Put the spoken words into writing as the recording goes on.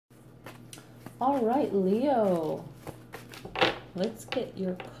All right, Leo. Let's get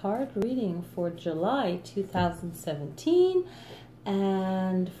your card reading for July 2017.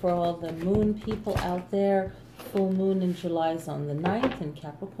 And for all the moon people out there, full moon in July is on the 9th in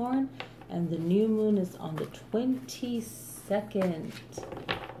Capricorn. And the new moon is on the 22nd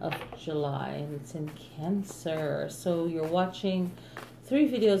of July. And it's in Cancer. So you're watching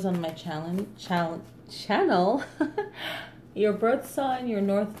 3 videos on my channel. Your birth sign, your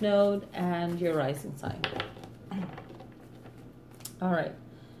north node, and your rising sign. All right.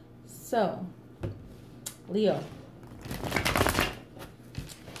 So, Leo.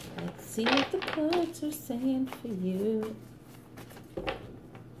 Let's see what the cards are saying for you.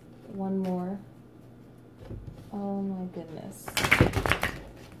 One more. Oh my goodness.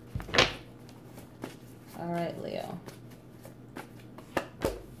 All right, Leo.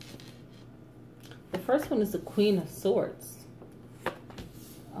 The first one is the Queen of Swords.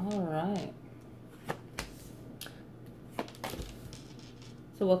 All right.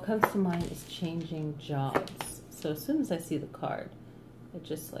 So what comes to mind is changing jobs. So as soon as I see the card, it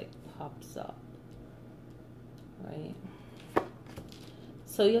just like pops up, right?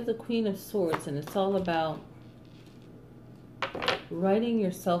 So you have the Queen of Swords, and it's all about writing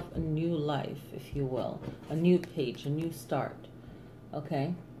yourself a new life, if you will, a new page, a new start,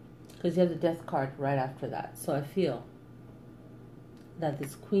 okay? Because you have the Death card right after that. So I feel that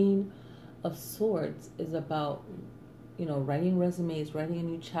this Queen of Swords is about, you know, writing resumes, writing a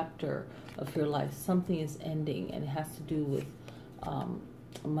new chapter of your life. Something is ending, and it has to do with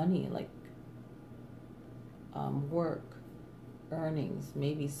money, like work, earnings,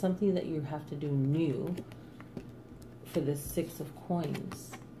 maybe something that you have to do new for the 6 of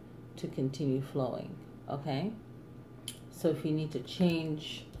Coins to continue flowing, okay? So if you need to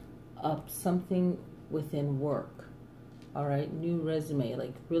change up something within work, all right, new resume,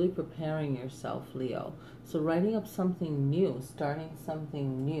 like really preparing yourself, Leo. So writing up something new, starting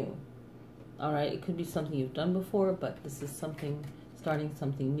something new, all right? It could be something you've done before, but this is something, starting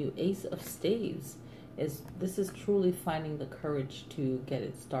something new. Ace of Staves this is truly finding the courage to get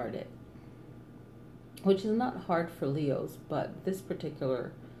it started, which is not hard for Leos, but this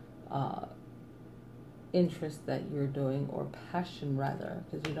particular interest that you're doing, or passion rather,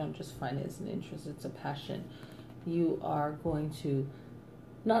 because you don't just find it as an interest, it's a passion. You are going to,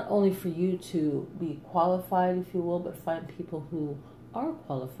 not only for you to be qualified, if you will, but find people who are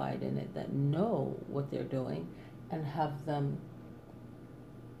qualified in it, that know what they're doing, and have them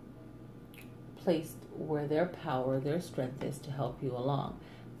placed where their power, their strength is to help you along.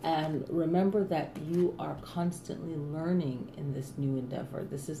 And remember that you are constantly learning in this new endeavor.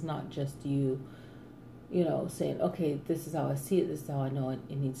 This is not just you know, saying, okay, this is how I see it, this is how I know it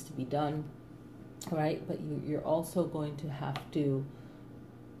needs to be done, right? But you're also going to have to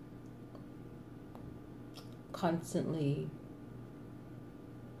constantly,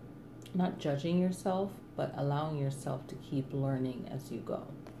 not judging yourself, but allowing yourself to keep learning as you go.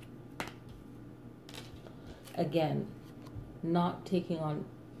 Again, not taking on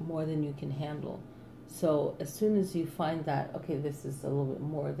more than you can handle. So as soon as you find that, okay, this is a little bit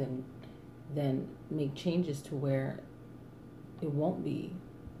more than make changes to where it won't be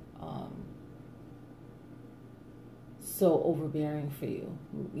so overbearing for you,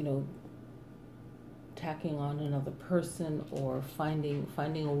 you know, tacking on another person, or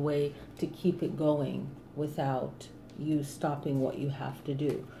finding a way to keep it going without you stopping what you have to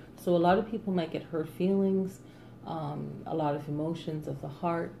do. So a lot of people might get hurt feelings, a lot of emotions of the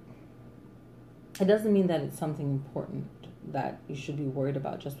heart. It doesn't mean that it's something important that you should be worried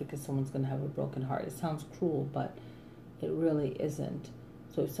about just because someone's going to have a broken heart. It sounds cruel, but it really isn't.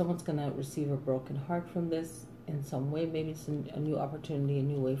 So if someone's going to receive a broken heart from this in some way, maybe it's a new opportunity, a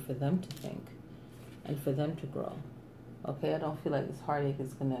new way for them to think and for them to grow. Okay, I don't feel like this heartache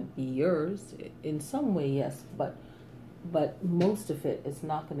is going to be yours. In some way, yes, but most of it is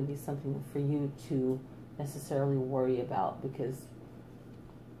not going to be something for you to necessarily worry about, because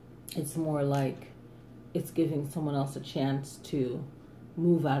it's more like it's giving someone else a chance to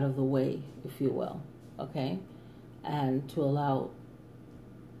move out of the way, if you will, okay? And to allow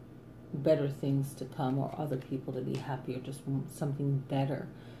better things to come, or other people to be happy, or just something better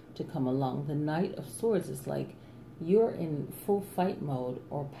to come along. The Knight of Swords is like you're in full fight mode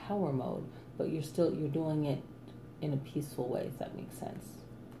or power mode, but you're doing it in a peaceful way, if that makes sense.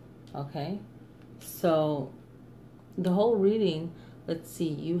 Okay? So the whole reading, let's see,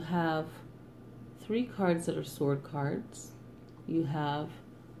 you have 3 cards that are sword cards. You have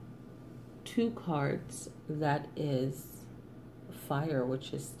 2 cards that is fire,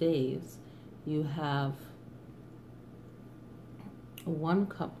 which is staves. You have 1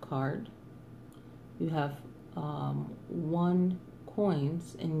 cup card, you have 1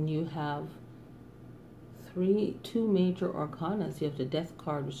 coins, and you have two major arcanas. You have the Death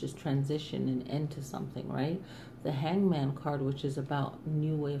card, which is transition and end to something, right? The Hangman card, which is about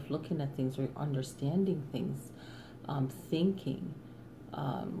new way of looking at things or understanding things, thinking.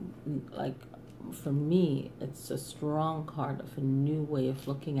 Like for me, it's a strong card of a new way of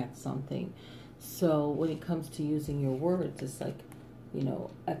looking at something. So when it comes to using your words, it's like, you know,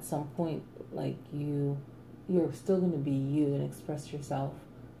 at some point, like you're still going to be you and express yourself,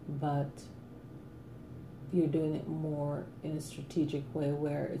 but you're doing it more in a strategic way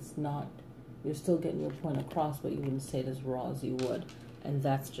where it's not, you're still getting your point across, but you wouldn't say it as raw as you would. And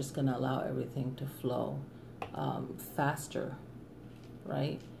that's just going to allow everything to flow faster,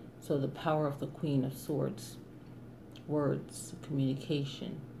 right? So the power of the Queen of Swords, words,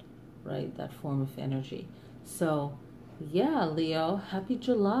 communication, right? That form of energy. So yeah, Leo, happy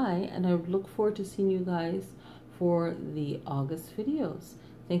July, and I look forward to seeing you guys for the August videos.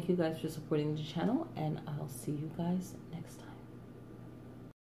 Thank you guys for supporting the channel, and I'll see you guys next time.